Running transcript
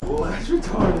That's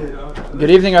retarded.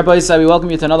 Good evening, Rabbi Yisai. We welcome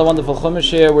you to another wonderful Chumash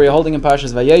here. We're holding in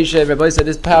Parshas Vayeishev. Rabbi Yisai,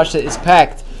 this parsha is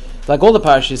packed, like all the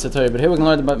parshas of Torah, but here we're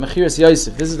going to learn about Mechiras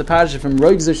Yosef. This is the parsha from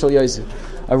Roigzer Shel Yosef.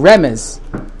 A remez.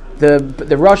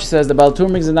 The Rosh says, the Baal Tur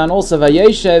brings it down also,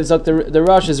 Vayeishev, the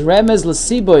Rosh is remez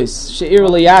l'sibois, she'ir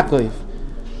l'Yaakov.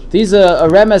 These are a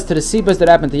remez to the sibos that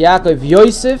happened to Yaakov,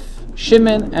 Yosef,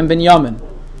 Shimon, and Binyamin.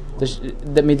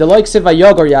 The Midaloik said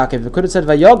Vayogar Yaakov. It could have said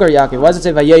Vayogar Yaakov. Why does it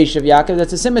say Vayeishev Yaakov?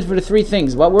 That's a simile for the three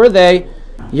things. What were they?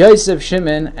 Yosef,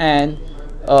 Shimon, and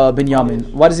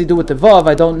Binyamin. What does he do with the Vav?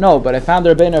 I don't know, but I found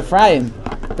the Rebbeinu Ephraim.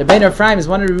 The Rebbeinu Ephraim is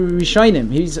one of the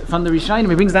Rishonim. He's from the Rishonim.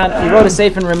 He brings down. He wrote a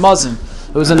sefer in Ramazim.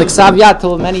 It was in the Ksav Yad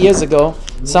till many years ago.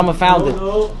 Someone found it.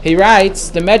 He writes,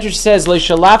 the Medrash says, Lo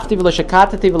shalafti v'lo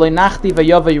shakatati v'lo nachti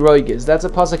v'yova yiroiges. That's a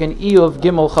pasuk in Iyov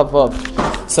Gimel Chavav.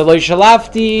 So Lo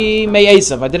shalafti me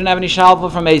Esav. I didn't have any shalva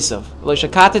from Esav. Lo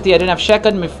shakatati, I didn't have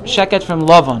sheket from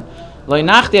Lavan. Lo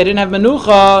nachti, I didn't have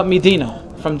menucha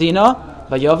midina. From Dina.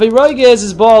 V'yova yiroiges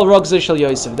is Baal Rogzer Shel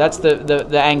Yosef. That's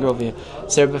the anger over here.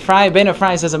 So Ben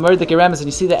Ephraim says a murder keremes, and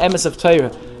you see the emes of Torah.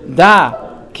 Da.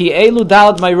 Ki elu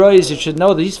dalad mayrois, you should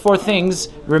know that these four things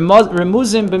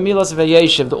remuzim b'milas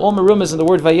Vayeishev. The all marumas in the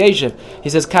word Vayeishev. He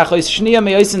says kachois shniya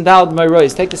meyosin dalad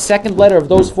mayrois. Take the second letter of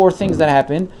those four things that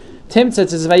happened.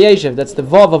 Timtzatz is Vayeishev. That's the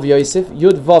vav of Yosef.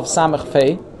 Yud vav samach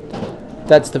fei.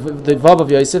 That's the vav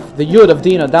of Yosef. The yud of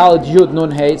Dina. Dalad yud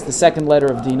nun hey. It's the second letter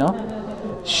of Dina.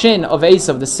 Shin of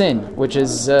Esav, the sin, which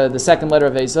is the second letter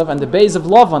of Esav, and the Beis of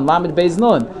Lavan, Lamed Beis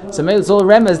Nun. So it's all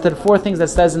remez to the four things that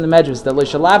says in the Medrash. That Lo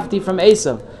Shalavti from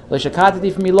Esav, Lo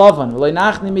Shakatati from Lavan, Lo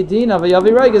Nachni Medina,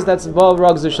 V'Yavi Roiges, that's Baal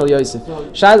Rogzer Shel Yosef.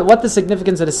 What the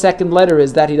significance of the second letter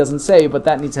is, that he doesn't say, but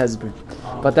that needs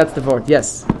hezbollah. But that's the word,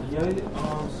 yes.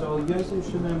 So Yosef,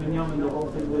 Shimon, and Binyamin, the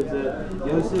whole thing was that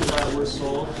Yosef was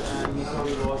sold, and he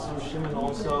probably lost him. Shimon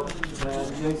also,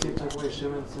 and Yosef took away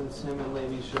Shimon since him and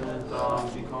Levi shouldn't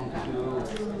become two.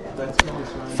 That's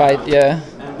fight, yeah.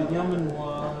 And Binyamin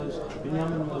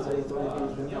was I thought he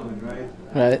was Binyamin, right?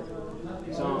 Right.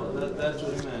 So that's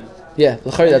what he meant. Yeah,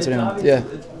 l'chari, that's what he meant. Yeah.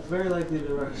 It's very likely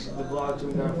the blog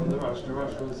came down from the Rush. The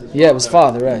Rush was his father. Yeah, it was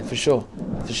father, right? For sure.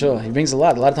 He brings a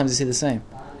lot. A lot of times you see the same.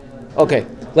 Okay,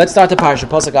 let's start the parsha.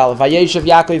 Pasuk Aleph. Vayeishev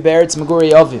Yaakov be'eretz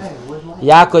Meguri Aviv.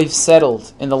 Yaakov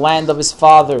settled in the land of his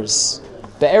fathers.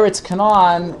 Be'eretz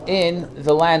Canaan, in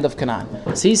the land of Canaan.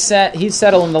 So he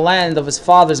settled in the land of his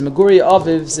fathers. Meguri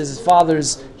Aviv is his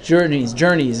father's journeys,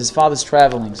 his father's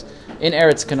travelings in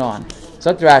Eretz Canaan.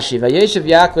 So Rashi, Vayeishev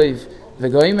Yaakov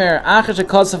v'goimer achar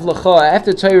shekasav l'cha.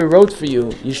 After Torah wrote for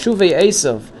you, Yeshuvei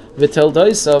Esav.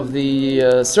 V'teldois,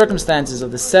 the circumstances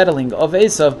of the settling of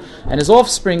Esav and his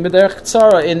offspring, b'derech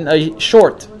tzara, in a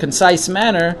short, concise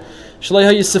manner. Shloi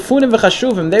ha'yisafunim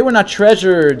v'chashuvim, they were not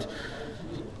treasured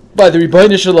by the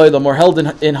Rebbeinu Shalom or held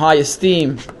in high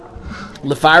esteem.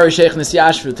 L'farish echnes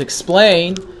yashvu, to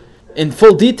explain in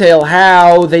full detail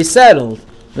how they settled.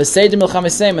 V'seidim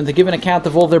milchamesem, and to give an account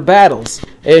of all their battles.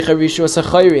 Eicha rishu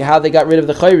asachayri, how they got rid of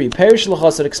the chayri. Perish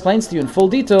l'chas, it explains to you in full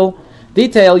detail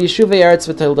Yeshuvei Eretz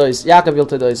v'Teldois, Yaakov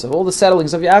Yiltedois, of all the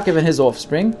settlings of Yaakov and his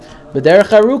offspring, b'derech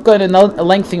haruka, in a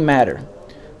lengthy matter.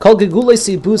 Kol gegulei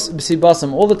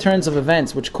sibasam, all the turns of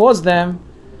events which caused them,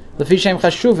 l'fishem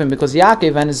chashuvim, because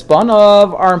Yaakov and his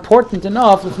banav are important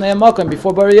enough l'fnei hamakam,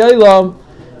 before Bari Yolam,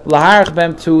 laharach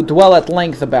bem, to dwell at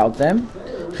length about them.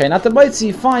 Cheinat habaytzi,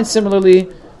 you find similarly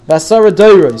v'asara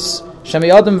doiros, shemi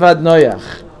adam vad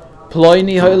noyach.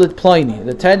 Ploini hoilet ploini.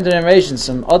 The 10 generations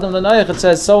from Adam Lanoich, it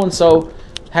says so and so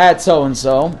had so and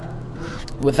so,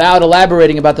 without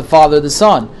elaborating about the father of the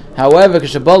son. However,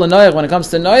 when it comes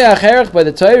to Noach, Herach by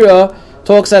the Torah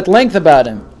talks at length about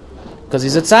him because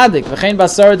he's a tzaddik.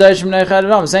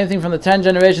 Same thing from the 10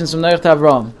 generations from Noach to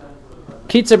Avram.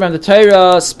 Kitzur, the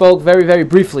Torah spoke very, very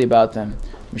briefly about them.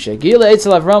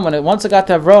 When once it got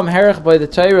to Avram, Herach by the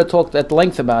Torah talked at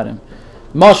length about him.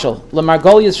 Mashal,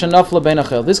 lemargolias shenafla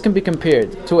benachel. This can be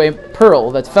compared to a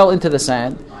pearl that fell into the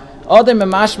sand. A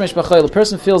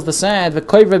person feels the sand,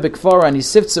 and he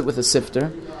sifts it with a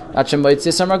sifter. Until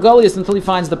he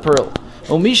finds the pearl.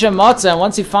 And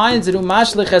once he finds it,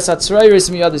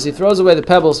 he throws away the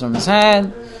pebbles from his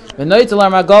hand, and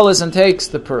takes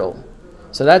the pearl.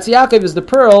 So that's Yaakov is the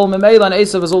pearl, Memela and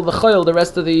Esav is all the chayil, the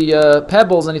rest of the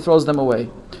pebbles, and he throws them away.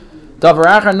 Davar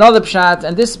Achar, another pshat,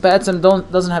 and this be'etzem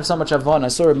doesn't have so much avon. I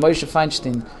saw Moshe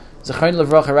Feinstein, Zechron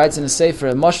Levracha, writes in a sefer,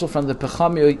 a mashal from the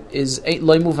Pechami is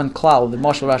loimuv and klal, the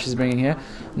mashal Rashi is bringing here.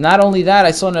 Not only that, I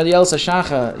saw Nadiel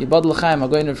Sashacha, Yibad L'chaim,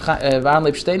 Agoyin Varan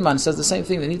Leib Steinman, says the same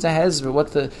thing. They need to hezver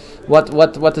what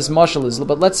this mashal is.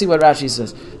 But let's see what Rashi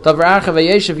says. Davar Achar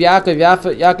Vayeishev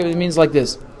Yaakov means like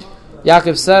this.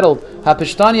 Yaakov settled.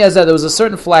 Hapishtani Azeh, there was a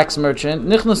certain flax merchant,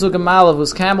 Nichnasu Gemalav,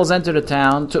 whose camels entered the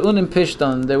town, to Unim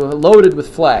Pishtan, they were loaded with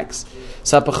flax.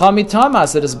 Sapachami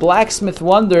Tamas, that his blacksmith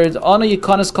wondered, Ana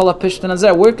Yikonis Kala Pishtan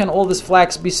Azeh, where can all this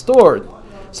flax be stored?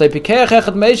 So Pikech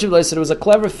Echad Meishiv said, it was a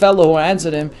clever fellow who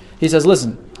answered him. He says,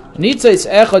 listen,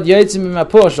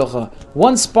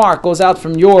 one spark goes out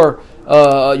from your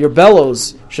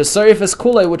bellows,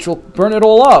 which will burn it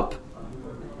all up.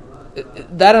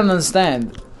 That I don't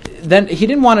understand. Then he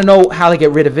didn't want to know how to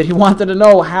get rid of it. He wanted to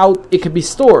know how it could be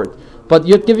stored. But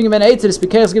you're giving him an eitzah. This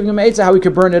because giving him an eitzah how he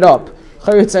could burn it up.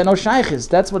 No shaykhis.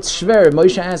 That's what's shver.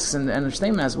 Moshe asks and the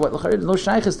Shneim asks. What? No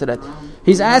shaykhis to that.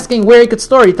 He's asking where he could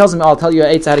store it. He tells him, "I'll tell you an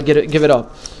eitzah how to give it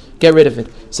up, get rid of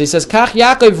it." So he says, "Kach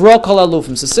Yaakov ro kol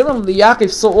alufim." So similarly,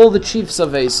 Yaakov saw all the chiefs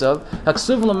of Esav.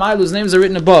 Haksuv l'maylu, whose names are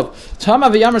written above. Tama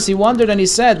v'yamers, he wondered and he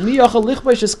said, "Mi yochel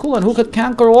lichbeish es kulan." Who could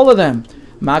conquer all of them?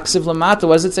 Maksiv Lamata,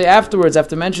 what does it say afterwards,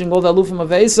 after mentioning all the alufim of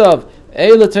Esav?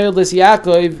 Eila Teildes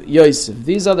Yaakov, Yosef.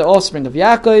 These are the offspring of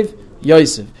Yaakov,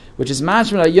 Yosef. Which is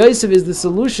mashma, Yosef is the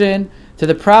solution to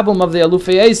the problem of the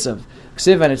alufei Esav.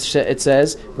 And it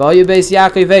says, V'ayu beis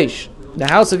Yaakov eish. The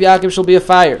house of Yaakov shall be a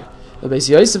fire. V'beis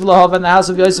Yosef lahav, and the house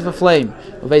of Yosef a flame.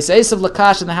 V'beis Esav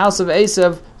lakash, and the house of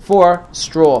Esav for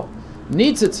straw.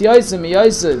 Nitzitz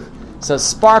Yosef. So a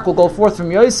spark will go forth from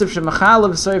Yosef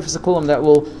that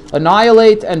will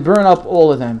annihilate and burn up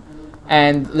all of them.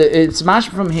 And it's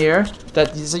mashma from here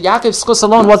that Yaakov's schus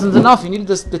alone wasn't enough. He needed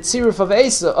the tziruf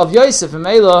of Yosef, and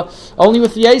Mela, only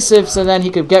with Yosef, so then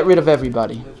he could get rid of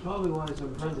everybody. That's probably why it's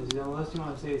in parentheses. Unless you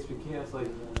want to say it's because, like,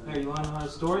 hey, you want to know how to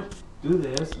store it? Do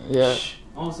this. Yeah.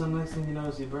 All of a sudden, next thing you know,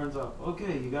 he burns up.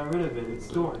 Okay, you got rid of it. It's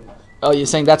stored. Oh, you're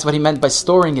saying that's what he meant by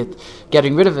storing it,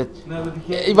 getting rid of it. No,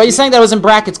 but you're saying that was in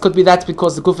brackets. Could be that's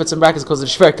because the gufet's in brackets because of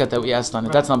the shverkat that we asked on it.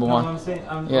 Right. That's number one. What I'm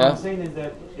saying is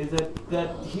that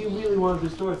he really wanted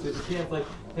to store it. So the kid's like,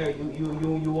 hey, you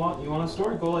want to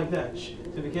store it? Go like that.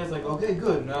 So the kid's like, okay,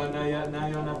 good. Now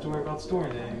you don't have to worry about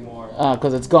storing it anymore.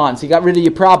 Because it's gone. So you got rid of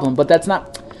your problem. But that's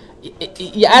not.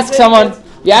 You ask someone.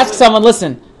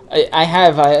 Listen. I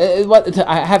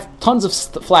have tons of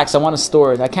flax. I want to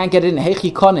store it. I can't get it in hechi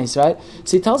kones, right?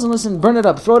 So he tells him, listen, burn it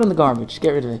up, throw it in the garbage,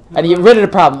 get rid of it, and you get rid of the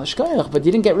problem. But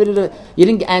you didn't get rid of it. You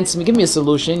didn't answer me. Give me a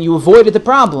solution. You avoided the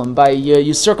problem by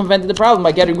you circumvented the problem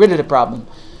by getting rid of the problem.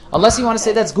 Unless you want to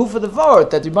say that's good for the vort,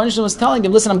 that the Rebbeinu Shalom was telling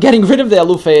him, listen, I'm getting rid of the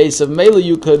alufei Esav. Maybe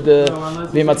you could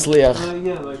be matzliach.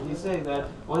 Yeah, like you say that.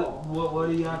 What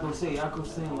do Yaakov say?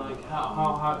 Yaakov's saying like,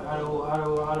 how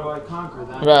do I conquer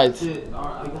that? Right.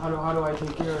 How do I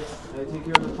take care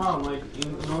of the problem? Like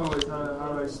in other words, how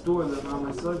do I store them on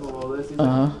my cycle? All this. He's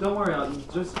like, don't worry, I'll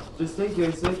just take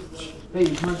it. Hey,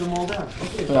 you turned them all down.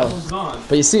 Okay, problem's gone.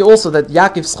 But you see also that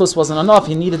Yaakov's chus wasn't enough.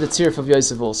 He needed the tziruf of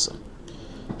Yosef also.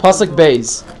 Pasuk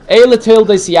Beis. Eile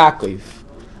Teildes Yaakov.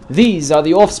 These are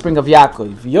the offspring of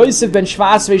Yaakov. Yosef ben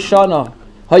Shvasvei Shana.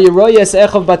 Hayeroyes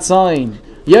Echav Batzayin.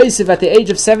 Yosef at the age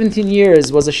of 17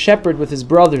 years was a shepherd with his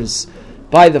brothers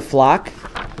by the flock.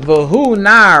 V'hu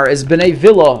nar es b'nei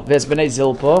Vila v'es b'nei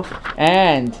Zilpa.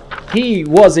 And he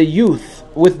was a youth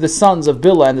with the sons of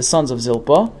Bila and the sons of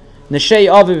Zilpa. Neshei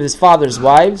Aviv, his father's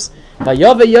wives.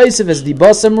 Vayave Yosef es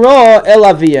dibasem ra el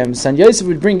aviyem. And Yosef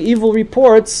would bring evil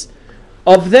reports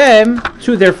of them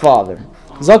to their father.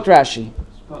 Zokt Rashi.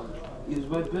 He was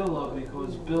by Bila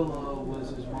because Bila was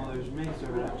his mother's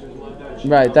maidservant.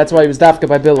 Right, that's why he was dafka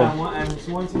by Bila. And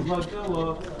once he's by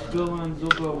Bila and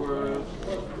Zilpa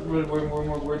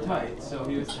were tight. So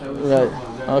he was right.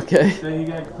 Okay. Then he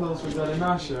got close with that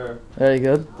Nasher. Very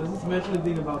good. Doesn't mention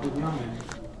anything about the Yamin.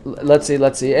 Let's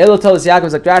see. Elo tells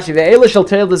Yaakov Zokt Rashi. Ve'elo shall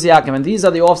tell this Yaakov, and these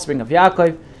are the offspring of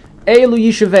Yaakov. Elu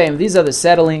Yishuveim, these are the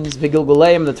settlings,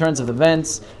 Vigilguleim, the turns of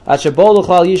events, Ashabolu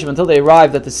Chlal Yishuv, until they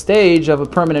arrived at the stage of a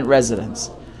permanent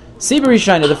residence. Sibir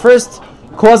Yishayna, the first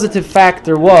causative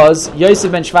factor was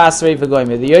Yosef ben Shvasrei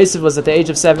V'goyme. The Yosef was at the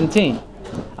age of 17.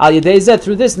 Al Yedei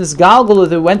through this Galgulu,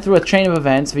 they went through a chain of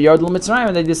events, V'yardul Mitzrayim,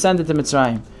 and they descended to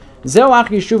Mitzrayim. Zeu Ach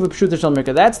Yishuv Pshuta Shal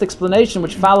Mirka. That's the explanation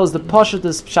which follows the Pashat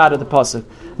Pshat of the Pasuk.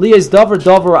 Liyas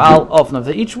Dover Al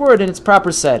Ofnav. Each word in its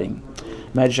proper setting.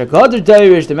 The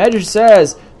Medrash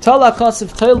says, Tala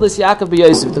Kosef Teildes Yaakov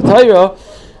b'Yosef. The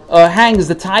Torah hangs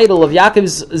the title of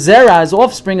Yaakov's Zerah, his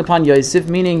offspring, upon Yosef,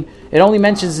 meaning it only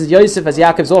mentions Yosef as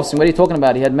Yaakov's offspring. What are you talking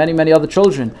about? He had many, many other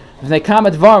children.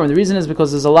 The reason is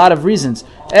because there's a lot of reasons.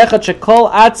 The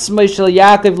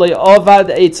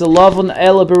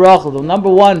number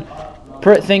one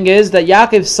thing is that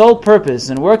Yaakov's sole purpose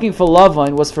in working for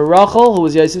Lavan was for Rachel, who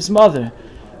was Yosef's mother.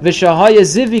 And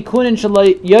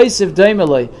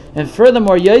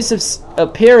furthermore, Yosef's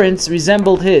appearance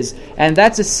resembled his, and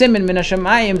that's a siman min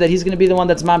hashamayim that he's going to be the one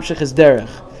that's mamshech his derech.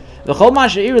 The Chol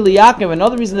Masha'ir Yaakov.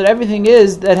 Another reason that everything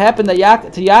is that happened to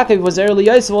Yaakov was early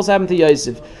Yosef also happened to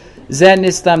Yosef. Zen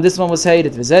Nistam, this one was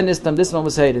hated. Zen Nistam, this one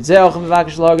was hated. Ze Ochim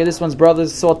Mevakish Lahaga, this one's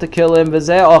brothers sought to kill him.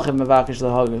 Ze Ochim Mevakish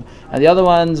Lahaga, and the other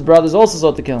one's brothers also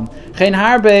sought to kill him. Chen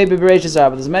Harbe Bebereshis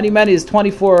Rabba. There's many. There's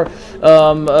 24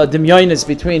 demyonis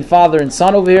between father and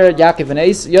son over here. Yaakov and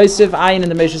Yosef. Ayin in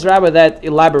the Medrash Rabbah that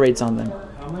elaborates on them.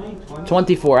 How many?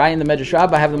 24. Ayin in the Medrash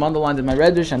Rabbah. I have them underlined in my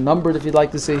Reddish and numbered if you'd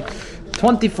like to see.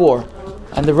 24,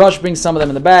 and the Rush brings some of them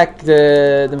in the back.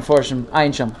 The Meforshim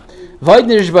Ayin Sham.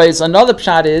 Another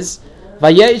pshat is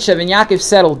Vayeishev and Yaakov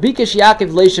settled. Bikesh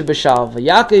Yaakov leishev b'shalva.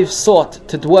 Yaakov sought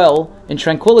to dwell in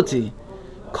tranquility.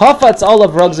 Kafatz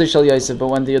olav ragzei shel Yosef. But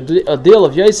when the deal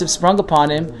of Yosef sprung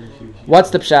upon him, what's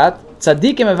the pshat?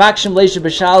 Tzadikim evakshim leishev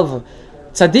b'shalva.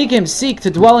 Tzadikim seek to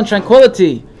dwell in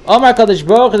tranquility. Omar Kadosh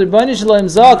Baruch Hu Rebbeinu Shalom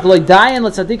Zok Lo Dayan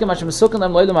LeTzadikim Asher Mesukin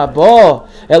Lam Lo'olam Haba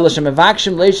Ela Shem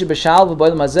Evakshim Leishev B'Shalva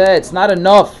B'Olam Hazeh. It's not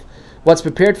enough what's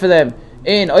prepared for them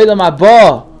in Olam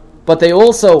Haba, but they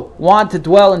also want to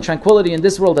dwell in tranquility in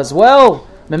this world as well.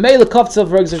 Memei lekavtzav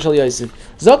rogzer shel Yosef.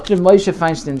 Zok Rav Moshe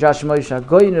Feinstein, Josh Moshe,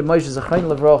 Goyin Rav Moshe Zachayin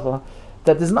Levrocha,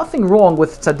 that there's nothing wrong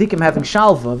with tzaddikim having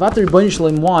shalva. Vater Rebbeinu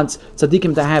Shalom wants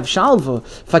tzaddikim to have shalva.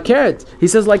 Fakert. He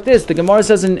says like this. The Gemara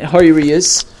says in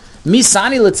Horiyus,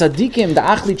 Misani letzaddikim the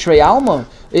achli trei alma.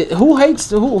 Who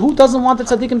doesn't want the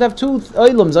tzaddikim to have two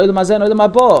oilams, oilam hazeh and oilam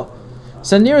haba?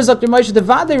 So near Dr. Moshe, the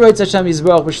Vadei writes Hashem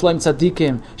Yisborach b'shleim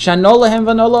tzaddikim shano lehem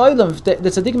v'no le'olam. The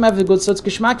tzaddikim have a good so it's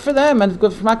geschmack for them and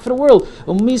good geschmack for the world.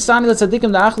 Misani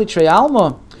letzaddikim the achli trei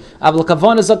alma. Aber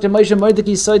Kavana sagt der Moshe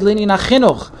Mordechai Soid Lini nach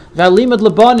Chinuch V'alimad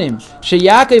Lebanim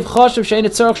Sheyakov Choshev Shein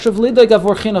Tzarech Shuv Liday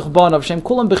Gavor Chinuch Banav Shem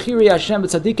Kulam Bechiri Hashem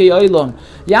B'Tzadikei Olam.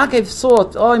 Yaakov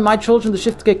thought, oh, my children, the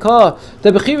Shift Kekah, the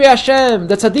Bechiri Hashem,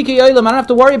 the Tzadikei Olam, I don't have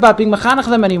to worry about being mechanech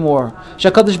them anymore.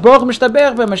 Shakadosh Baruch Hu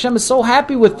Mishtabech B'Hem, Hashem is so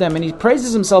happy with them and He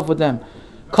praises Himself with them.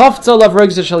 Kaftzal of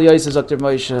Rogzer Shal Yosef, Dr.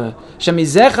 Moshe.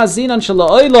 Shemizech Hazinan Shal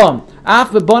Olam. Af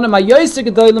Bebonim HaYosef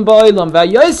Gedolim BaOlam.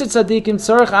 VaYosef Tzadikim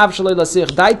Tzorech Av Shaloi Lasich.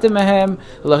 Daite Mehem.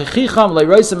 Lechicham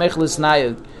Leiroisem Echlis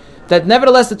Nayud. That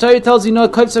nevertheless the Torah tells you,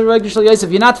 Kaftzal of Rogzer Shal Yosef,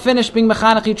 you're not finished being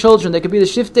mechanech your children. They could be the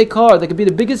Shiftei Kar. They could be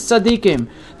the biggest Tzadikim.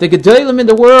 The Gedolim in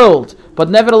the world. But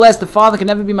nevertheless, the father can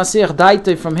never be Mashiach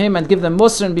Daite from him and give them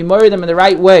Musar and be married them in the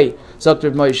right way.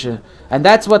 Dr. Moshe. And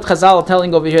that's what Chazal are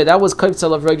telling over here. That was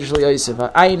Kovtzel of Rogzer Shel Yosef.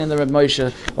 Ayin in the Reb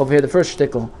Moshe over here, the first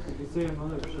shtickle. You say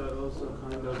another shot also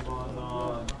kind of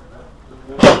on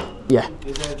yeah.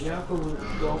 Is that Yaakov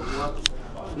don't want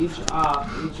each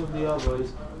of the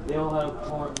others, they all had a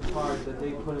part that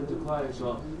they put into Klai.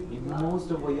 So most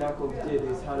of what Yaakov did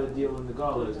is how to deal in the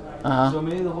Galas. So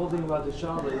maybe the whole thing about the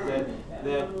Shalva is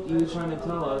that he was trying to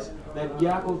tell us that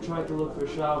Yaakov tried to look for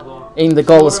Shalva in the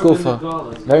Galas Kufa.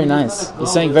 Very nice. You're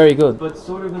saying very good. But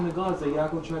sort of in the Galas that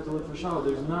Yaakov tried to look for Shalva.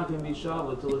 There's not going to be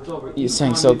Shalva till it's over. You're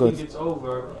saying so good. It's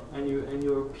over, and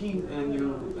you're peace and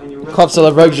you. Kovtzel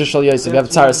of Rogzer Shel Yosef. You have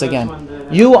Tzaras again.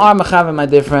 You are Mechavan, my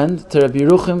dear friend, to Rabbi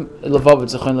Yeruchim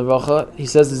Levovitz Zachayin Levrocha. He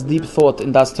says this deep thought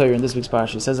in Das Torah in this week's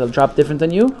parsha. He says I'll drop different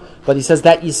than you, but he says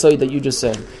that Yisoid that you just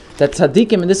said. That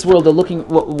tzaddikim in this world are looking.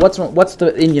 What's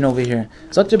the Indian over here?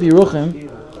 Zot Rabbi Yeruchim,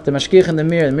 the Mashgiach in the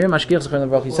Mir Mashgiach Zachayin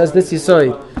Levrocha. He says this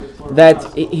Yisoid that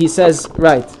he says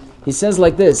right. He says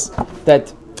like this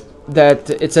that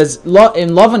it says in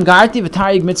Lovan Garti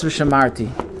v'Taryag Mitzvah Shamarti.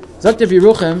 Zot Rabbi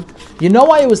Yeruchim. You know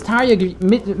why it was Taryag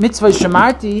Mitzvah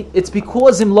Shamarti? It's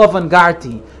because in Lavan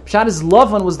Garti. Pshat is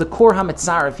Lavan was the Kor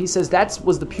HaMetzaref. He says that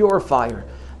was the purifier.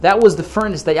 That was the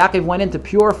furnace that Yaakov went in to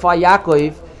purify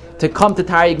Yaakov to come to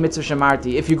Taryag Mitzvah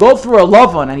Shamarti. If you go through a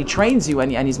Lavan and he trains you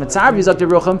and he's Metzaref Yizot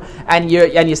Yeruchim and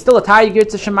you're still a Taryag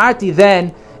Mitzvah Shamarti,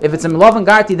 then if it's in Lavan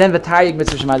Garti, then the Taryag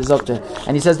Mitzvah Shamarti Zokter.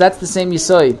 And he says that's the same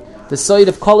Yisoid. The Soid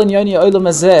of Kol Yoni Olam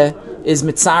Hazeh is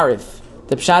Metzaref.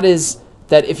 The Pshat is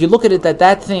that if you look at it,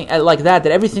 that thing like that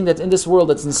everything that's in this world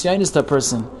that's nisyonis to a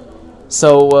person.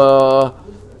 So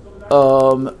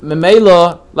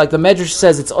memela, like the Medrash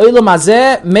says, it's oilam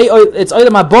hazeh, it's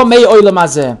oilam haba, may oilam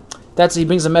hazeh. That's he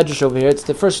brings a Medrash over here. It's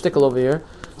the first shtickle over here.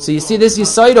 So you see this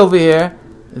yisoid over here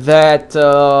that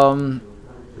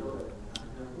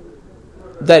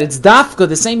it's dafka,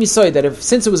 the same yisoid that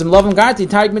since it was in Lavan Garti,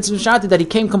 Taryag Mitzvah Shati, that he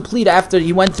came complete after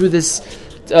he went through this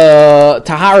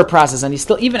tahara process, and he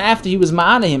still, even after he was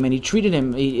ma'ana him and he treated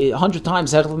him 100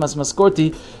 times, he didn't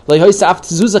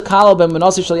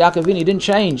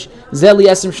change.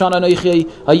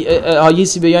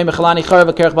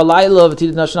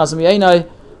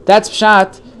 That's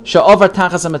pshat she'ovar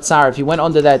tachas ha'metzaref. He went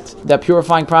under that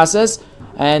purifying process,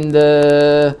 and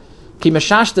he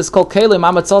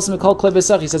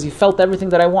says he felt everything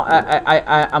that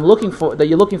I'm looking for, that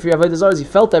you're looking for your avodah zarah. He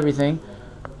felt everything.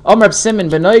 Reb Simon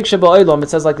benoig sheba'olam. It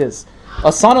says like this: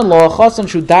 a son-in-law, chasan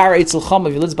shu dar eitzel chama,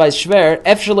 if he lives by his shver,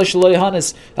 efshelo shelo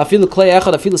yohanes, afilu klei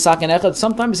echad, afilu sakin echad.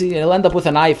 Sometimes he'll end up with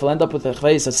a knife, he'll end up with a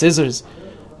chveis, a scissors.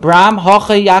 Bram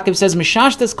Hoche Yaakov says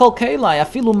Mishashtes kol kelai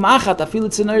afilu machat afilu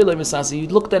tzinoylei misasi. You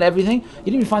looked at everything, you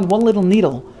didn't even find one little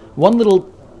needle, one little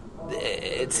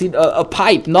a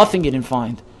pipe, nothing you didn't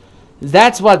find.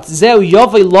 That's what Zeu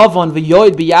Yovei Lovon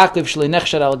v'Yoid b'Yaakov shlei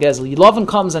nechshar al Gezel. Lovon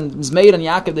comes and is made on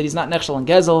Yaakov that he's not nechshar on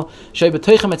Gezel. Shei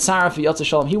b'toichem et tzaraf v'yotze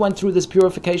shalom. He went through this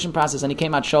purification process and he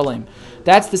came out shalom.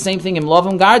 That's the same thing in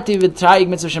Lovon Garti v'Trayig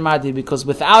mitzvah shemarti, because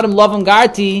without him Lovon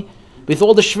Garti, with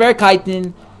all the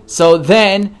shverkeiten, so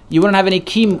then you wouldn't have any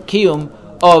kiyum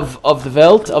of the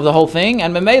Welt, of the whole thing,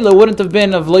 and Memela wouldn't have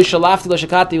been of Lo Shalafti, Lo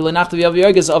Shakati, Lo Nachti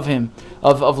V'Yav of him,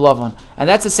 of Lavan. And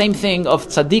that's the same thing of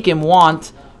Tzaddikim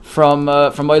want from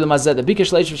Olam Hazeh. The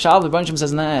Bikesh Leish V'Shalv, the Baruch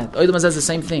says, nah, Olam Hazeh is the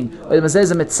same thing. Olam Hazeh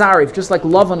is a Mitzarif, just like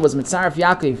Lavan was Mitzarif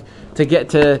Yaakov, to get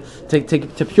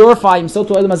to purify him, so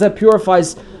to Olam Hazeh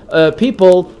purifies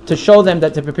people to show them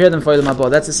that, to prepare them for Olam Haba.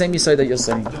 That's the same Yisai that you're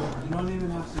saying.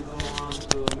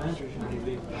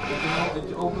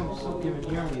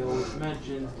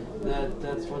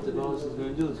 That's what the Golos is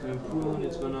going to do. It's going to prune.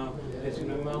 It's going to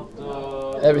melt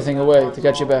everything away to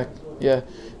get you back. Yeah,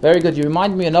 very good. You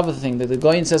remind me another thing that the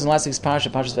Goyin says in last week's Parshas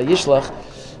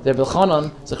Vayeishev. The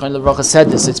Bilchanan Zechron Levracha said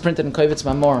this. It's printed in Kovitz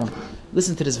Mamorim.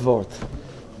 Listen to this word.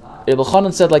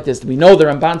 Bilchanan said like this. We know the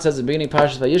Ramban says at the beginning of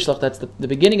Parshas Vayeishev. That's the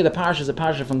beginning of the Parsha is a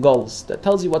Parsha from Golos that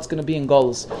tells you what's going to be in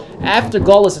Golos. After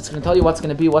Golos, it's going to tell you what's going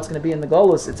to be in the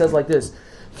Golos. It says like this.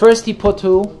 First, he put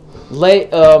who? First,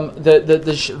 the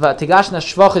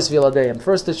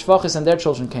Shvachis and their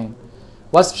children came.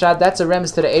 What's Pshat? That's a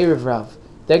remes to the Erev Rav.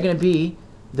 They're going to be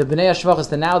the Bnei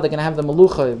Shvachis. Now they're going to have the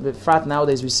Malucha. Frat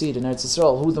nowadays we see it in Eretz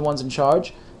Yisrael. Who's the ones in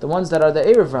charge? The ones that are the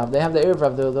Erev Rav. They have the Erev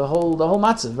Rav, the whole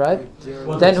matzah, right?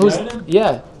 Then who's?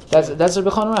 Yeah, that's what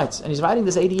Bechon writes, and he's writing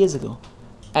this 80 years ago.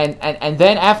 And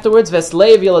then afterwards,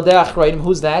 Vesleiv Yeladei Achroinim.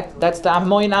 Who's that? That's the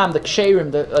Amoinam, the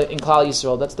Ksherim in Klal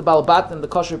Yisrael. That's the Balabat and the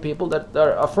kosher people that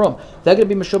are from. They're going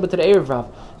to be Meshubah to the Erev Rav.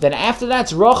 Then after that,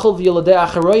 it's Rachel Yeladei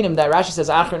Achroinim. That Rashi says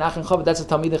Achron Achron Chavet. That's the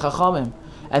Talmidei Chachamim.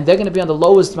 And they're going to be on the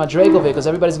lowest madrego because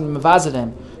everybody's going to be mevazeh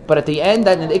them. But at the end,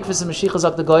 that in the Ikvis and Mashiach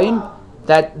Zak the Goyim,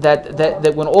 that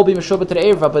will all be Meshubah to the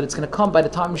Erev Rav, but it's going to come by the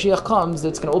time Mashiach comes.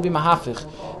 It's going to all be Mahafich.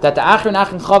 That the Achron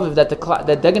Achron Chaviv, that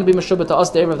they're going to be Meshubah to us,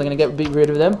 the Erev Rav, they're going to be rid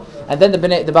of them, and then the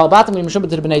Balbatim will be Meshubah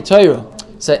to the Bnei Torah.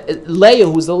 So Leah,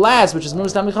 who's the last, which is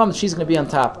Murus Talmid Chacham, she's going to be on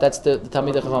top. That's the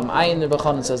Talmid Chacham. Ayin the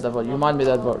Bechanan says that word. You remind me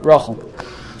of that word. Rachel.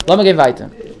 Let me get weiter.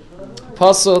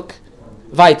 Pasuk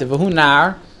weiter. V'hu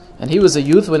nar. And he was a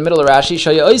youth, in the middle of Rashi,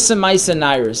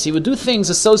 he would do things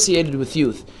associated with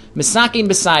youth. Misakin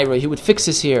Besaira, he would fix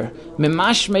his hair.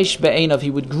 Mimashmesh Be'enav, he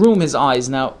would groom his eyes.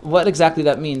 Now, what exactly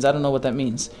that means, I don't know what that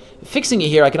means. Fixing your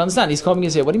hair, I can understand. He's combing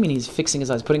his hair. What do you mean he's fixing his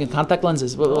eyes? Putting in contact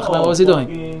lenses? What was he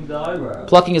doing?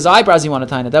 Plucking his eyebrows, you want to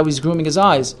tie it. That was grooming his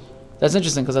eyes. That's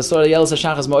interesting, because I saw the Yel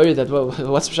Sashachas Ma'ir, that,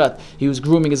 what's Pshat? He was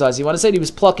grooming his eyes. You want to say he was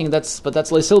plucking, but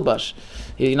that's Leisilbash.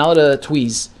 You're not allowed to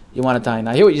tweeze. You want to tie.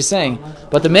 Now I hear what you're saying,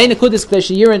 but the main akud is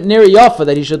near Yafa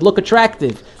that he should look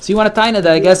attractive. So you want to tie that,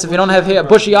 I guess, if you don't have hair,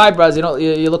 bushy eyebrows,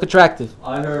 you look attractive.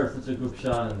 I heard such a good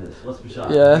shot in this. What's the shot?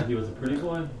 Yeah. He was a pretty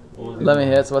boy. Let me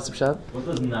hear. So what's the shot? What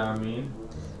does nar mean?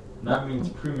 Nar means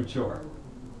premature.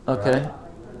 Okay. Right?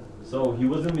 So he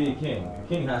wasn't be a king. A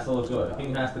king has to look good. A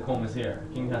king has to comb his hair.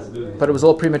 A king has to do this. But it was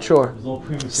all premature. It was all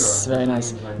premature. Very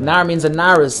nice. Nar means a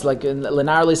naris, like in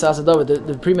Lenar Sasadova,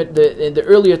 the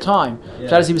earlier time.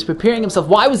 Yeah. He was preparing himself.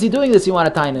 Why was he doing this? You want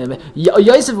to tie him.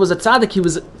 Yosef was a tzaddik. He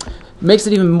was. Makes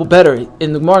it even better.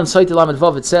 In the Gemara in Sotei Lamed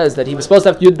Vav, it says that he was supposed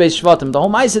to have Yud Beis Shvatim. The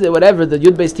whole Ma'aseh, whatever the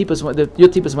Yud Beis Tipus, the Yud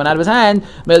Tipus went out of his hand.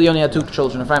 Maybe he only had two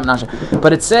children, Ephraim and Menashe.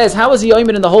 But it says, how was he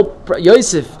Yomer in the whole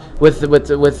Yosef with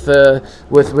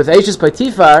Eishes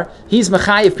Paitifar? He's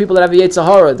Mechayiv, people that have a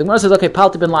Yetzirah. The Gemara says, okay,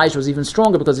 Palti ben Laish was even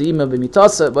stronger because he Ima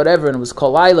b'mitasa, whatever, and it was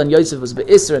Kol Laila, and Yosef was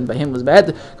be'Isser, and by him was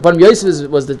be'Het. But Yosef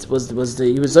was he was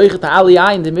Zoichet Ali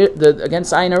Ayin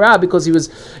against Ayin Hara because he was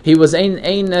Ein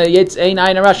Ayin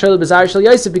Hara Shel B'Zar Shel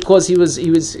Yosef because he was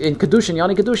in Kedushin,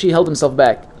 Yoni Kedush, he held himself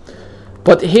back.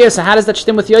 But here, so how does that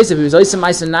stem with Yosef? He was Yosef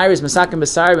Ma'aser Nairis, Masakim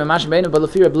B'Sari, B'Mash Beinu, but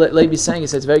Lefir Levi saying, he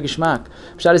said it's very geschmack.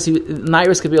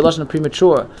 Nairis could be a lashon of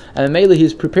premature, and mainly he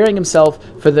was preparing himself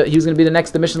for he was going to be the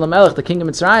next Mishnah Lamelech, the king of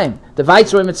Mitzrayim, the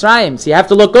Vaitzroy Mitzrayim. So you have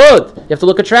to look good, you have to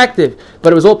look attractive,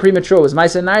 but it was all premature. It was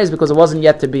Ma'aser Nairis because it wasn't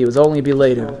yet to be. It was only to be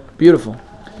later. Beautiful.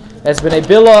 That's Bnei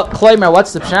Bila Klaimer.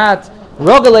 What's the pshat?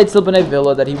 Rogalatz the Bnei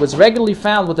Bila, that he was regularly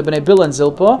found with the Bnei Bila and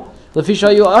Zilpah. Because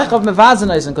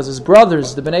his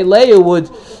brothers, the Bnei Leah, would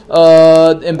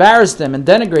embarrass them and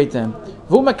denigrate them.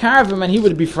 And he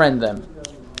would befriend them.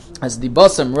 as the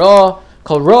basam ra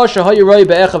kol ra shahayu roi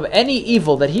be'echav, any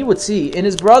evil that he would see in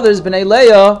his brothers b'nei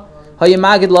Leah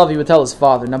hayimagid love, he would tell his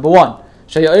father. Number one,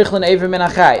 shayochlin ever min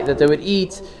achai, that they would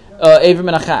eat ever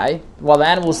min achai while the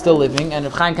animal was still living. And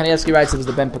Rav Chaim Kanievsky writes it was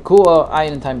the ben pekua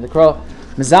ayin in time of the crow.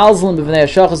 Mezalzlim b'nei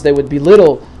hashachos, they would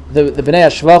belittle the b'nei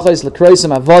hashvachos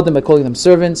lekroisim avodim by calling them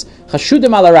servants.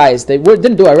 Chashudim al arayis, they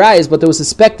didn't do arayis, but they were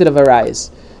suspected of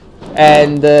arayis.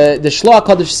 And the Shloah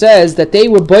Kodesh says that they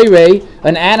were boirei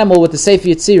an animal with the Sefer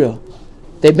Yetzirah.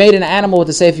 They made an animal with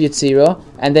the Sefer Yetzirah,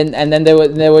 and then they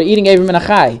were eating Eivim and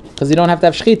Achai because you don't have to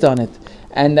have shechita on it.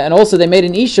 And also they made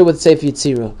an Isha with Sefer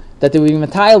Yetzirah that they were even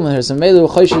matayil with her. So maybe they were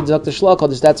choshid Dr. Shloah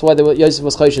Kodesh. That's why Yosef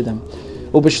was choshid them.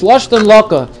 Ubeshloshton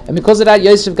laka, and because of that,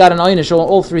 Yosef got an oynish on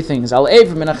all three things. Al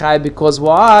Eivim and Achai, because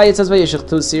why? It says Vayeshech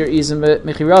tu sir izim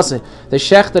mechirase. They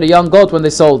shechted a young goat when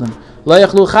they sold him.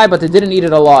 But they didn't eat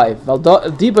it alive. And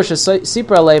because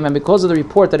of the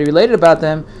report that he related about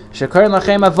them, he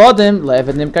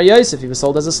was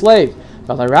sold as a slave.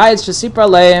 That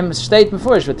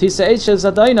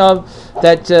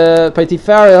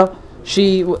Potiphar,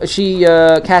 she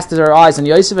casted her eyes on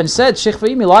Yosef and said,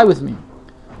 lie with me.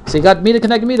 So he got me to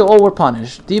connect me to all were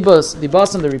punished.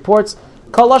 Dibas and the reports.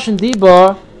 Kalash and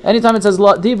Diba, anytime it says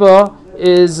Diba,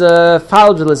 is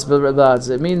fraudulous.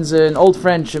 It means in Old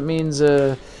French. It means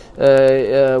what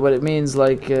it means,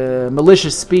 like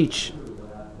malicious speech,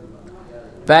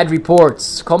 bad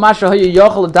reports. Whatever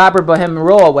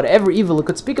evil it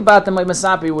could speak about them, like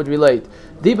Masapi would relate.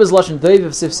 Diba's lashon doiv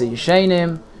of sifse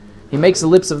yishainim. He makes the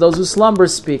lips of those who slumber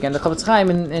speak. And the Chavetz Chaim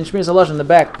in Shmir Zalosh in the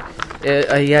back,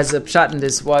 he has a pshat in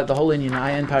this. The whole Indian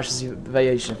ayin Parshas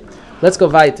Vayeishev. Let's go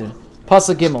weiter.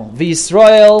 Pasuk Gimel.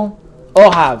 V'Yisrael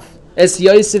ohav. Es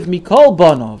Yosef Mikol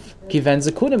Banov Kiven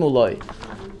Zekunim Uloi.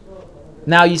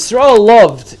 Now Yisrael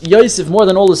loved Yosef more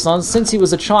than all his sons since he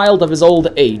was a child of his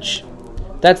old age.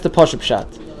 That's the Pashup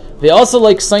Pshat. They also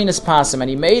like Sinus Pasim, and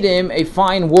he made him a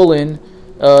fine woolen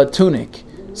tunic.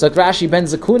 So Rashi ben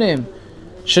Zekunim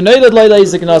Shenoidad Leilei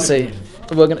Ziknase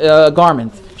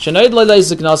garment. Shenoid Leilei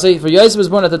Ziknase, for Yosef was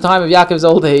born at the time of Yaakov's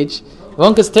old age.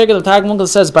 Wonkas Terkel the Tag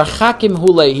says Barchakim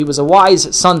Hule, he was a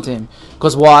wise son to him.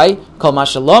 Because why? Kol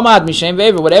Mashalomad Mishem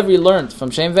Ve'ever, whatever he learned from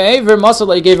Shem Ve'ever,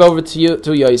 Masala he gave over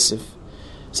to Yosef.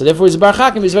 So therefore he's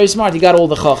Barchakim, he's very smart, he got all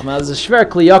the Chachma. There's a Shver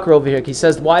Kliyakar over here. He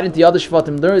says, why didn't the other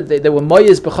Shvatim learn? They were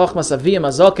Moyes B'Chachmas Aviyam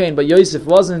Azakein, but Yosef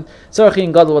wasn't. Tzarchi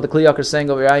and Gadol, what the Kliyakar is saying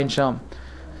over here, Ayin Sham.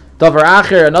 Davar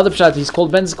Acher, another pshat, he's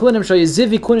called Ben Zekunim, Shoy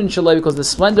Zivi Kunin Shaloi, because the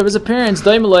splendor of his appearance,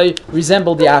 Doimeloi,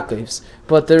 resembled the Yaakov's.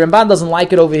 But the Ramban doesn't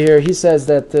like it over here. He says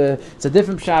that it's a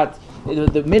different pshat.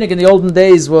 The minig in the olden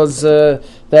days was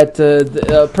that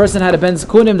a person had a Ben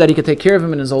Zekunim, that he could take care of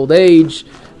him in his old age.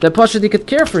 That Pashat, he could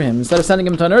care for him instead of sending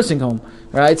him to a nursing home,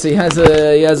 right? So he has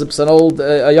a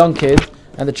young kid,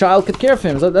 and the child could care for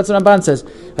him. So that's what Ramban says.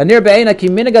 Anir be'ena ki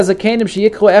minig azakenim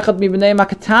sheyikhu echad mi b'nei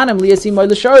makatanim liyasi moy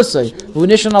l'sharsei v'hu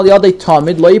nishan al yadei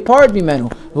tamid lo yipard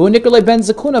mimenu v'hu nikolei ben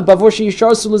zakunav bavor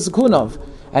sheyisharsu l'zakunav.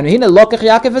 And he never went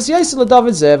because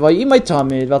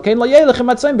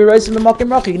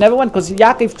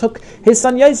Yaakov took his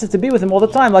son Yosef to be with him all the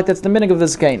time, like that's the minig of the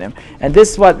Zekanim. And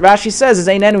this what Rashi says is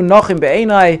Einenu Nochim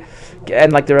Be'enai,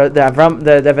 and like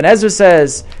the Even Ezra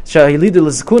says, Shahilidu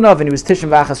l'Zekunav, and he was Tishim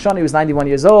V'achas Shani, he was 91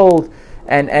 years old.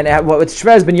 And what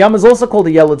Shvez Ben Yam is also called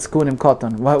the Yelad Zekunim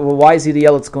Katan. Why is he the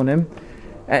Yelad Zekunim?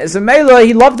 So Mela,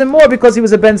 he loved him more because he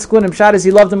was a Ben Zekunim. Shaddai,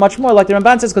 he loved him much more, like the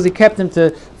Ramban says, because he kept him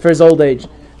for his old age.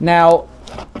 Now,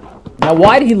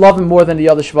 why did he love him more than the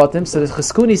other Shvatim? So the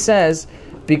Cheskuni says,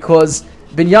 because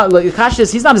he's not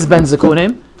his Ben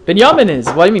Zekunim. Binyamin is.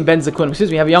 What do you mean Ben Zekunim? Excuse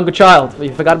me, you have a younger child.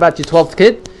 You forgot about your 12th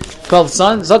kid? 12th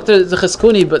son? Zokter the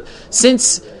Cheskuni, but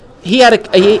since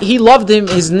he loved him,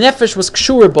 his nefesh was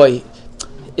kshur boy.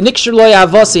 Nikshur loy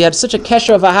avasi, he had such a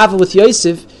kesher of ahava with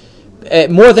Yosef,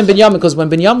 more than Binyamin, because when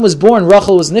Binyamin was born,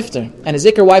 Rachel was nifter, and his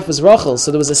Iker wife was Rachel,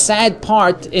 so there was a sad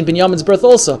part in Binyamin's birth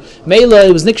also. Meila,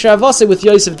 it was Nikshar Avase with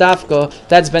Yosef Dafka,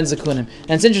 that's Ben Zekunim.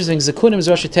 And it's interesting, Zekunim is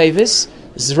Rosh Tevis,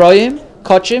 Zroim,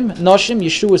 Kochim, Noshim,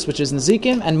 Yeshuas, which is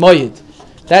Nezikim, and Moyed.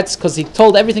 That's because he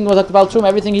told everything about Baltrum,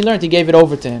 everything he learned, he gave it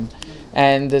over to him.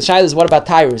 And the Shaila is, what about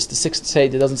Tyrus? The sixth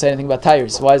Seder doesn't say anything about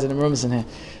Tyrus. Why is it in rumors in here?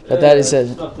 But that is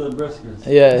said.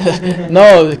 Yeah.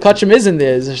 No, the Kachim is in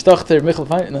there. No.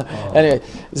 Anyway,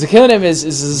 Zekunim is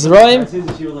Zroim.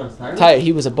 Tyre.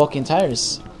 He was a buck in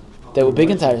Tyrus. They were big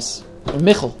in Tyrus.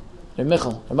 Michal. They're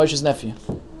Moshe's nephew.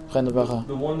 The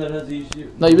one that has the issue.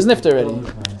 No, he was nifter already.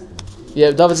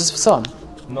 Yeah, David's his son.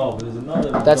 No, but there's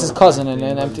another. That's his cousin in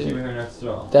Keeping empty. her next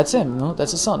door. That's him. No,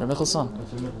 that's his son, Michel's son.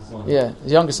 That's your middle son. Yeah,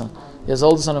 his younger son. His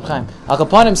older son of Chaim. Al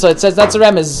Kapanim, so it says that's a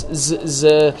rem is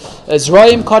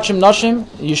Zroim, Kachim, Noshim,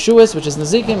 Yeshuas, which is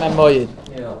Nazikim, and Moyed.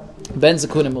 Yeah. Ben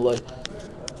Zekunim Malay.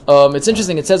 It's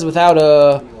interesting. It says without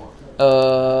a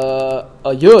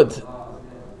yud.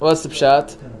 What's the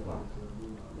pshat?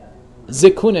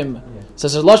 Zekunim. So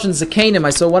it's a lashon Zekanim. I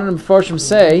saw one of them Farshim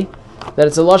say that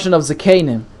it's a lashon of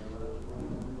Zekanim.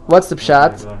 What's the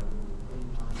pshat?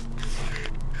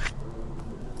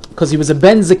 Because he was a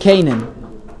ben Zekanim.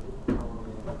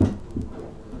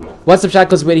 What's the pshat?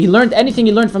 Because when he learned anything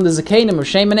he learned from the Zekanim of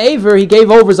Shem and Aver, he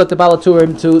gave over Zak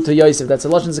Balaturim to Yosef. That's a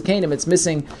lashon Zekanim. It's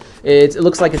missing. It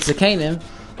looks like it's Zekanim.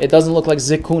 It doesn't look like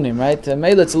Zekunim, right?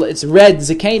 It's red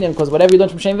Zekanim because whatever he learned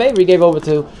from Shem and Aver, he gave over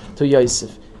to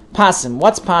Yosef. Pasim.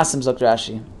 What's pasim, Zak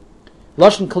Rashi?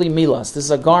 Lashon Kli Milas. This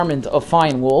is a garment of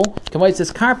fine wool. It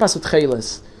says karpas with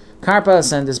chelis.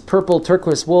 Karpas and this purple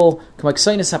turquoise wool.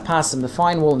 The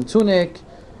fine wool and tunic.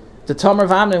 The Tamar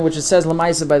of Amnon, which it says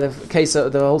Lamaisa by the case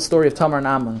of the whole story of Tamar and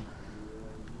Amnon.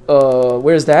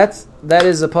 Where's that? That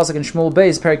is a pasuk in Shmuel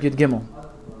Beis, Perik Yud Gimel.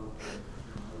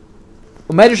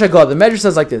 The Medrash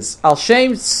says like this: Al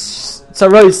Shem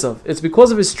Tzaroisav. It's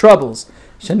because of his troubles.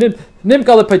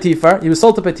 Nimka Potiphar, he was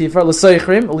sold to Potiphar,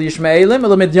 L'Seichrim, L'Yishmaelim,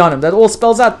 L'Midyanim. That all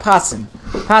spells out Pasim.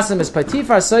 Pasim is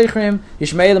Potiphar, Seichrim,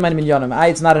 Yishmaelim, and Midyanim.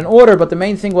 It's not in order, but the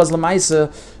main thing was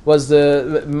L'Maisa, was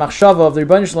the Machshava of the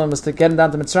Rebbeinu Shalom was to get him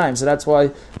down to Mitzrayim. So that's why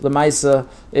L'Maisa,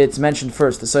 it's mentioned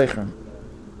first, the Seichrim.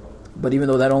 But even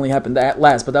though that only happened at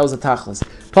last, but that was the Tachlis.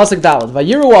 Pasuk Dalad,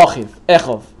 Vayiru Achiv,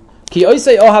 Echov, Ki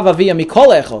Oisei Ohav Aviyah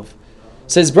Mikol Echov.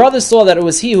 So his brothers saw that it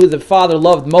was he who the father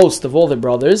loved most of all the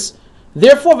brothers.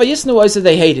 Therefore, Vayisnu Oisei,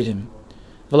 they hated him.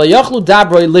 V'layachlu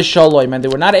dabroi l'shalom, and they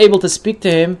were not able to speak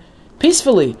to him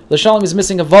peacefully. L'shalom is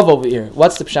missing a vav over here.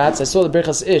 What's the pshat? I saw the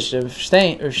Birchas Ish of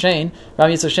Shane. Rabbi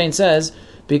Yitzchak Shane says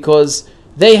because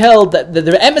they held that the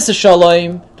emes of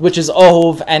shalom, which is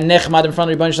ohov and nechmad in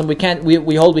front of Rebbeinu Shalom,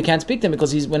 we hold we can't speak to him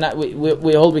because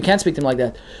we hold we can't speak to him like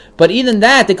that. But even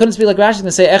that they couldn't speak like Rashi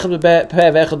and say echad bepev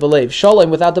echad belev. Shalom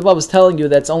without the vav is telling you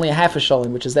that's only a half a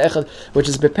shalom, which is the echad, which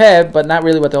is bepev, but not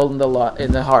really what they hold in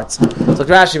the hearts. So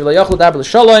Rashi v'layachlu daber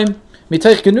shalom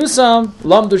mitoich genusam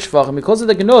lamdu shvachim, because of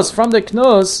the genus, from the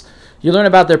genus you learn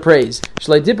about their praise.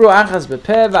 They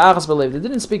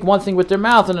didn't speak one thing with their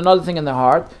mouth and another thing in their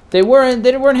heart. They weren't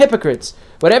hypocrites.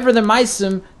 Whatever their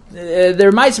maisim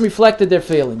reflected their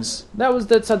feelings. That was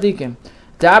the tzaddikim.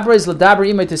 Dabra is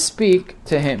l'daber imay, to speak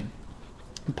to him.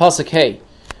 Pasuk Hey.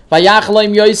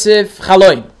 Vayachaloim Yosef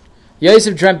chaloim.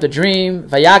 Yosef dreamt a dream.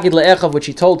 Vayagid le'echav, which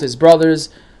he told his brothers.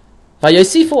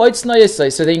 Vayosifu oitzna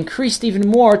yosei. So they increased even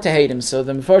more to hate him. So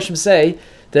the Mefarshim say,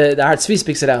 the Har Tzvi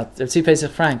speaks it out. The Tzvi Pesach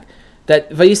Frank.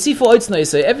 That Vayisifu Oitzna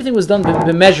Yisai, everything was done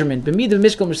by measurement, b'midah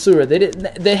mishkal mesura.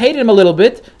 They hated him a little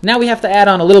bit. Now we have to add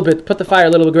on a little bit, put the fire a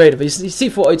little bit greater.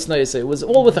 Vayisifu Oitzna Yisai. It was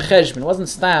all with a cheshbon. It wasn't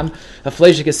stam a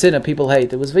fleshik asina people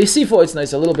hate. It was Vayisifu Oitzna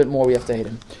Yisai. A little bit more we have to hate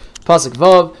him. Pasuk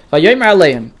Vav Vayomer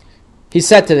Aleim. He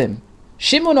said to them,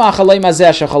 Shimonu achaleim hazeh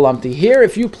asher chalamti. Hear,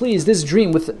 if you please, this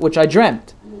dream which I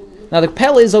dreamt. Now the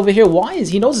Pele is over here. Why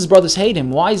is he knows his brothers hate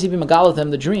him? Why is he being megaleh them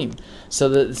the dream? So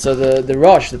the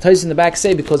Rosh, the Tais in the back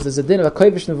say because there's a din of a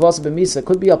kovish nevasa b'misa.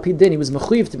 Could be a pid din. He was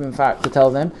mechuyev to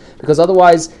tell them because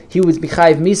otherwise he would be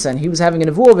chayiv misa and he was having an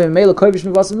evuv and mele kovish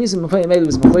nevasa b'misa. Mele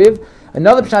was mechuyev.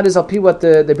 Another pshat is al pi what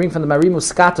they bring from the Marimu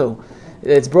Skato.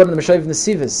 It's brought in the Meshav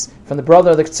Nesivis from the brother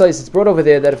of the Ktsois. It's brought over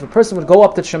there that if a person would go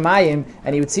up to Shemayim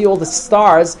and he would see all the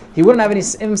stars, he wouldn't have any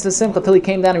imsa simcha until he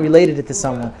came down and related it to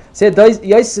someone. So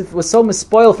Yosef was so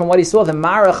mispoiled from what he saw, the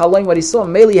Marach Aloim, what he saw,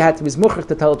 Meli had to, he was muchach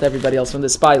to tell it to everybody else from the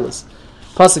spilers.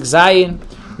 Pasuk Zayin,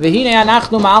 V'hinei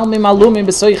anachnu ma'almim alumim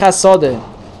b'soich hasodeh.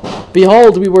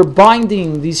 Behold, we were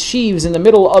binding these sheaves in the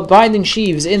middle of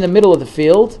the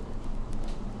field.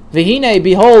 V'hinei,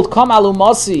 behold, kam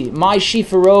alumasi, my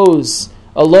sheaf arose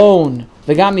alone.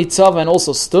 V'gam nitzava, and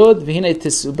also stood. V'hinei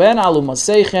tisuben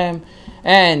alumaseichem,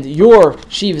 and your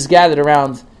sheaves gathered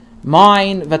around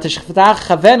mine. V'teshchatach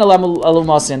chaven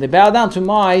alumasi, and they bow down to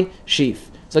my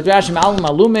sheaf. So like Rashi, alum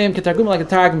alumim, ketargum, like the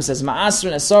Targum says, ma'asr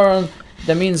and esaron,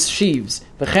 that means sheaves.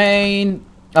 V'chein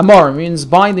amor means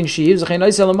binding sheaves. V'chein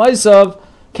oisel amoisav,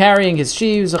 carrying his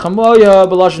sheaves. V'chamoya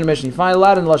b'lashon mishnah. You find a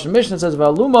lot in the lashon mishnah. It says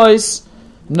v'alumois.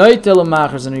 And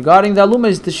regarding the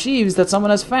alumas, the sheaves that someone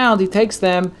has found, he takes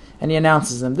them and he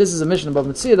announces them. This is a mission above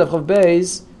Mitzvah of Chav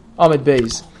Beis, Amid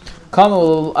Beis.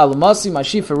 Kamal alumasi, my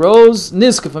sheaf arose.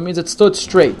 Niskafa means it stood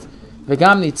straight.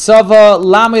 V'gam nitzava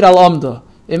lamid al amda.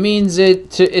 It means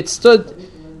it stood.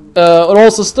 It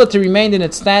also stood to remain in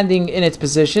its standing in its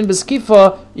position.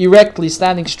 B'skifa, erectly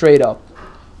standing straight up.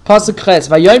 Pasuk Ches,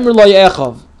 Vayomer lo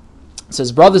Yechav. So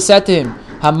his brother said to him,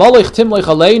 Hamalech timlech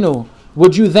aleinu,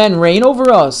 would you then reign over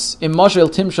us? In Mashal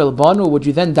timshel banu, would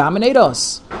you then dominate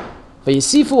us? And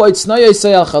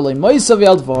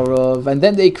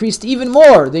then they increased even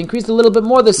more. They increased a little bit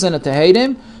more the sinner to hate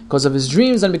him because of his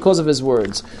dreams and because of his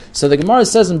words. So the Gemara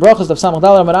says in Brachos of Samach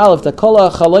Dal Amar Aleph that Kol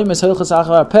HaChaloim is Hilchas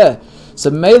Achar Peh. So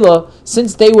Mela,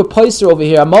 since they were poister over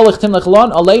here, Amalech Timlech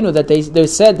Lon Aleinu, that they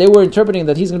said they were interpreting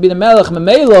that he's going to be the Melech.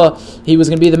 Mela, he was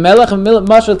going to be the Melech and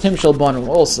Mashal Timshel Banu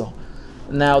also.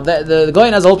 Now the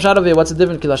Goyen has a whole shot of it. What's the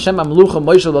difference? Hashem Amlucha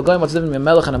Moishel Goyen. What's the difference between a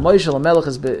Melech and a Moishel? A Melech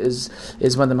is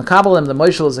when the Makabel and the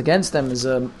Moishel is against them. Is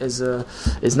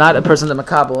not a person that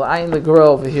Makabel. I in the girl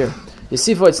over here. You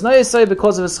see, for it's not Yisai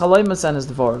because of his Chalaymas and his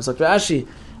Dvarim. So Rashi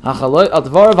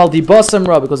Dvarav al Dibasam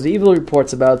Ra, because the evil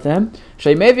reports about them.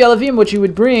 Sheimevi Alavim, which he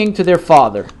would bring to their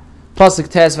father. Pasuk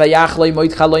Tes Vayachloi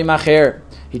Moit Chaloi Macher.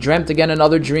 He dreamt again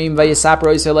another dream.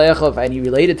 Vayisapro Yiselechav, and he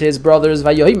related to his brothers.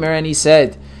 Vayomer, and he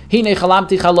said, Hine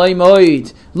chalamti chaloi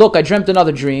moed. Look, I dreamt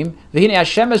another dream. V'hine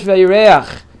hashemesh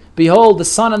v'yireach. Behold, the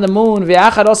sun and the moon,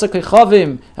 v'achad osa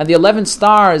kechavim, and the 11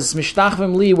 stars,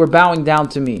 mishtachvim li, were bowing down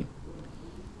to me.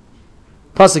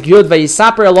 Pasuk Yud,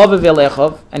 v'yisaper elov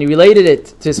v'elechav, and he related it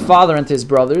to his father and to his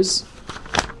brothers.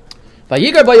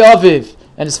 V'yigar b'yaviv,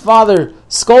 and his father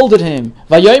scolded him.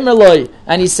 Vayomer loy,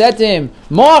 and he said to him,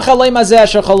 Mo'ach alei mazeh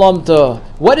asher chalomta.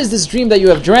 What is this dream that you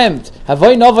have dreamt? Are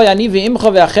we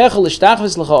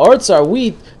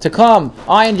to come,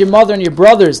 I and your mother and your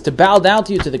brothers, to bow down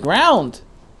to you to the ground?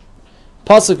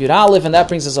 Pasuk Yud Aleph, and that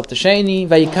brings us up to Sheni.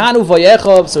 Vayikanu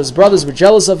vayechav, so his brothers were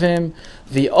jealous of him.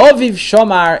 V'oviv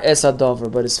shomar es hadavar,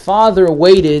 but his father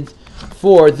waited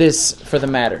for the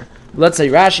matter. Let's say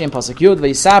Rashi and Pasuk Yud,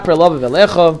 Vayisaper elav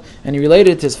v'elechav, and he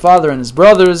related to his father and his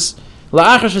brothers.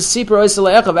 After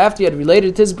he had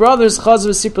related to his brothers,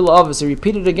 he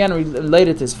repeated again and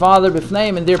related to his father,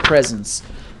 b'fneim, in their presence.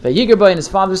 And his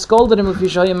father scolded him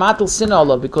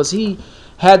because he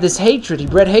had this hatred, he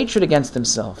bred hatred against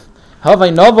himself. Are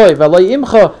we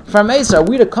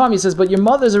to come? He says, but your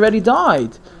mother's already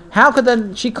died. How could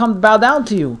then she come bow down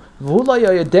to you? But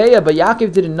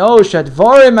Yaakov didn't know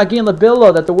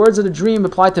that the words of the dream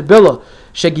apply to Billah.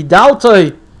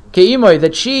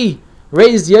 That she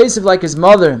raised Yosef like his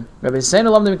mother. Rabbi Hussein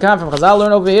from Chazal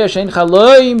learn over here,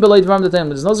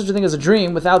 there's no such a thing as a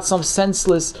dream without some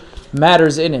senseless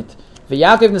matters in it. But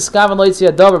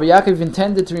Yaakov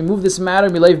intended to remove this matter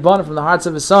from the hearts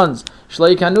of his sons,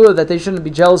 that they shouldn't be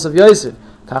jealous of Yosef.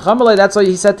 That's why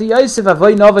he said to Yosef,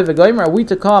 are we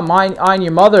to come, I and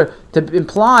your mother, to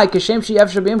imply,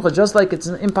 just like it's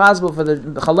impossible for the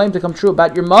Chalaim to come true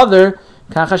about your mother,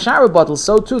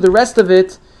 so too the rest of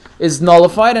it is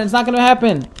nullified and it's not going to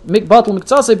happen. The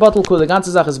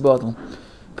ganze Sache is batel.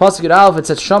 Pasuk Yud Aleph, it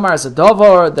says Shomar as a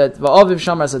davar, that Va'aviv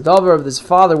Shomar as a davar, of his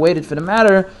father waited for the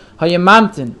matter.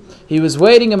 Hayamamtin, he was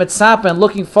waiting a mitzapa and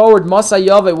looking forward, Masa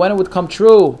Yaveh, when it would come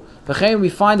true. V'chein, we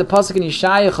find the Pasuk in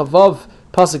Yeshaya Chavav,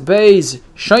 Pasuk Beis,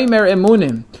 Shomer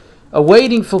Emunim,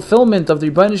 awaiting fulfillment of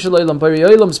the Rebbeinu Shel Olam, Bari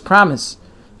Olam's promise.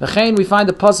 V'chein, we find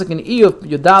the Pasuk in Iyov,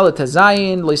 Yodalet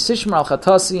Hazayin, Leisishmar al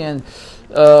Chatasi, and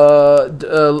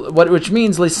which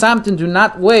means Leisamtin, do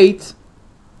not wait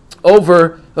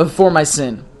for my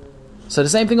sin. So the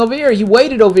same thing over here. He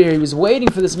waited over here. He was waiting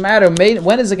for this matter.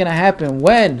 When is it going to happen?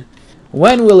 When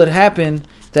will it happen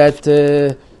that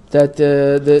the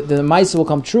Maisa will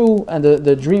come true and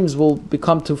the dreams will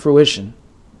become to fruition?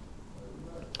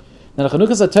 Now the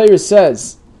Chanukas HaTorah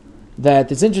says that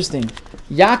it's interesting.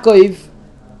 Yaakov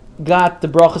got the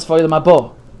brachas for Olam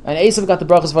Haba, and Esav got the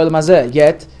brachas for Olam Hazeh.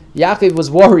 Yet Yaakov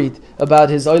was worried about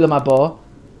his Olam Haba,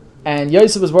 and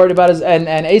Yosef was worried about his, and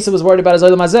Esav was worried about his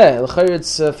Olam Hazeh.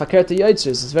 It's fakir to Yitzchus.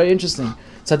 It's very interesting.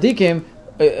 Tzaddikim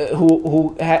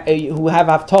who have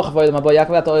haftoch for Olam Haba.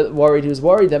 Yaakov got worried. He was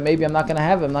worried that maybe I'm not going to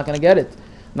have it. I'm not going to get it.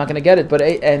 But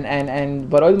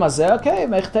Olam Hazeh, okay,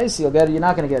 mechtaisi, you'll get it. You're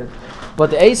not going to get it.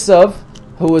 But the Esav,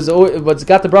 who's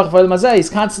got the bracha for Olam Hazeh, he's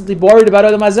constantly worried about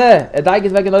Olam Hazeh. Edai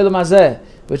get back in Olam Hazeh,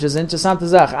 which is interesting to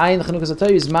zach. Ayin the Chanukas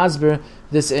HaTorah is masber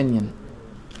this inyan.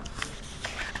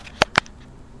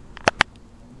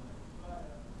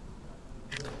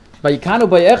 By Yikanu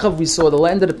Bayechav, we saw the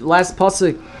last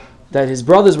pasuk that his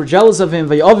brothers were jealous of him.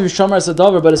 Vayaviv Shamar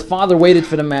Sadavar, but his father waited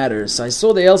for the matter. So I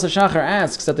saw the Elsa Shachar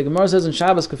asks that the Gemara says in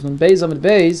Shabbos Kufnun Beis Amid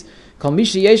Beis, Kol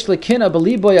Mishi Yesh LeKina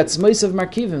Beliboy Atzmoisav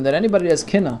Markivim, that anybody has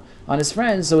kina on his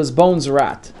friends, so his bones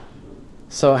rot.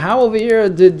 So how over here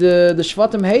did the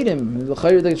Shvatim hate him?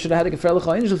 They should have had a Gefrelech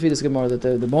HaInjel for this Gemara, that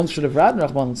the bones should have rotten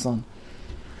Rachman Son.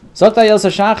 Sagt Elsa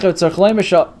Shachar Tzarch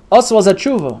Leimer Asa was a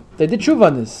tshuva. They did tshuva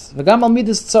on this. V'gam al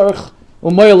midas tzarch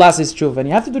Umoyo lasis tshuva. And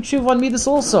you have to do tshuva on midas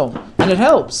also. And it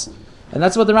helps. And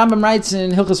that's what the Rambam writes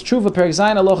in Hilchas Tshuva, Perek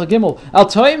Zayin, Aloha Gimel. Al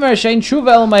toimer shein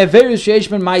tshuva el ma'averu sheish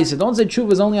ben ma'isa. Don't say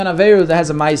tshuva is only on averu that has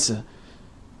a ma'isa.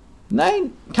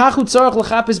 Nein. Kachu tzorach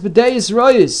l'chapis b'deis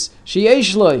royis.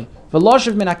 Sheyesh loy.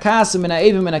 V'loshev min ha'kas min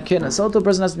ha'evim min ha'kinna. So the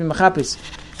person has to be machapis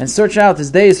and search out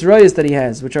his deis royis that he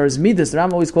has, which are his midas. The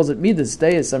Rambam always calls it midas.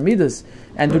 Deis are midas.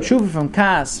 And do tshuva from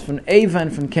kas, from eva,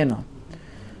 and from kinna.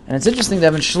 And it's interesting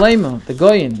that when Shleima, the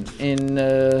Goyin, in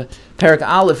Perek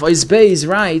Aleph, Ois Beis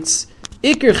writes,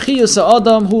 Iker chiyus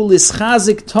ha'adam hu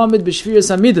lischazik tamid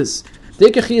b'shviras ha'midas. The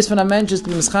Iker chiyus from a man just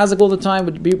to be mischazik all the time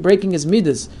would be breaking his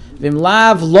midas. Vim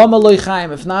lav loma loy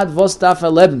chaim. If not, vos daf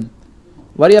leben.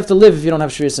 Why do you have to live if you don't have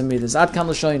shviras ha'midas? Ad kam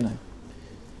l'shoynai.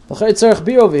 L'chay tzarech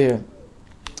bir over here.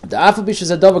 The afabish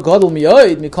is a davar gadol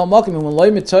miyoid mikol makim when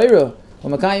loy mit Torah.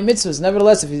 Makayim mitzvahs.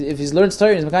 Nevertheless, if he learns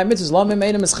Torah, he's Makayim mitzvahs. Lama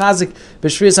meina mischazik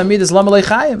b'shviras hamidas lama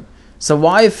leichayim. So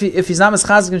why, if he's not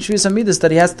mischazik in shviras hamidas, that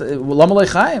he has to lama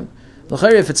leichayim?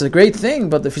 If it's a great thing,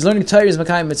 but if he's learning Torah, he's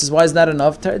Makayim mitzvahs. Why is that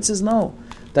enough? Torah says no.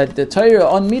 That the Torah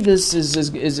on midas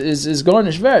is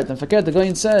garnish vert. And forget the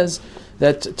Goyin says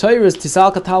that Torah is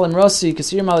tisal katal and rossi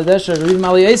kasir maladesha riv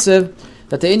maliyesev.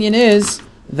 That the Indian is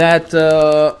that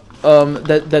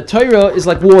that Torah is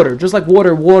like water, just like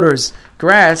water waters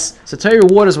grass. So Torah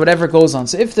waters whatever goes on.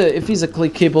 So if he's a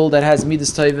kli kibble that has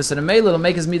midas toivus and a mele, it'll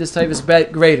make his midas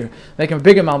toivus greater, make him a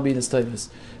bigger amount midas toivus.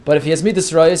 But if he has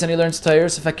midas rayas and he learns Torah,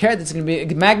 so if I care, it's going to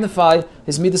be magnify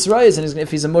his midas rayas, and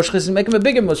if he's a mushchis, it'll make him a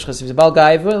bigger mushchis. If he's a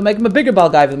balgaiva, it'll make him a bigger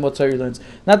balgaiva than what Torah learns.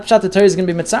 Not pshat the Torah is going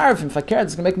to be mitzaref him. If I care,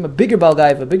 it's going to make him a bigger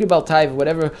balgaiva, a bigger baltaiva,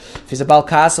 whatever. If he's a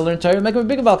balkas, he'll learn Torah, it'll make him a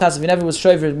bigger balkas if he never was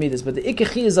shover midas. But the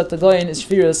ikechi is like the goyin is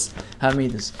shviras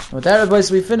hamidas. And with that, boys,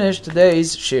 we finish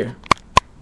today's shir.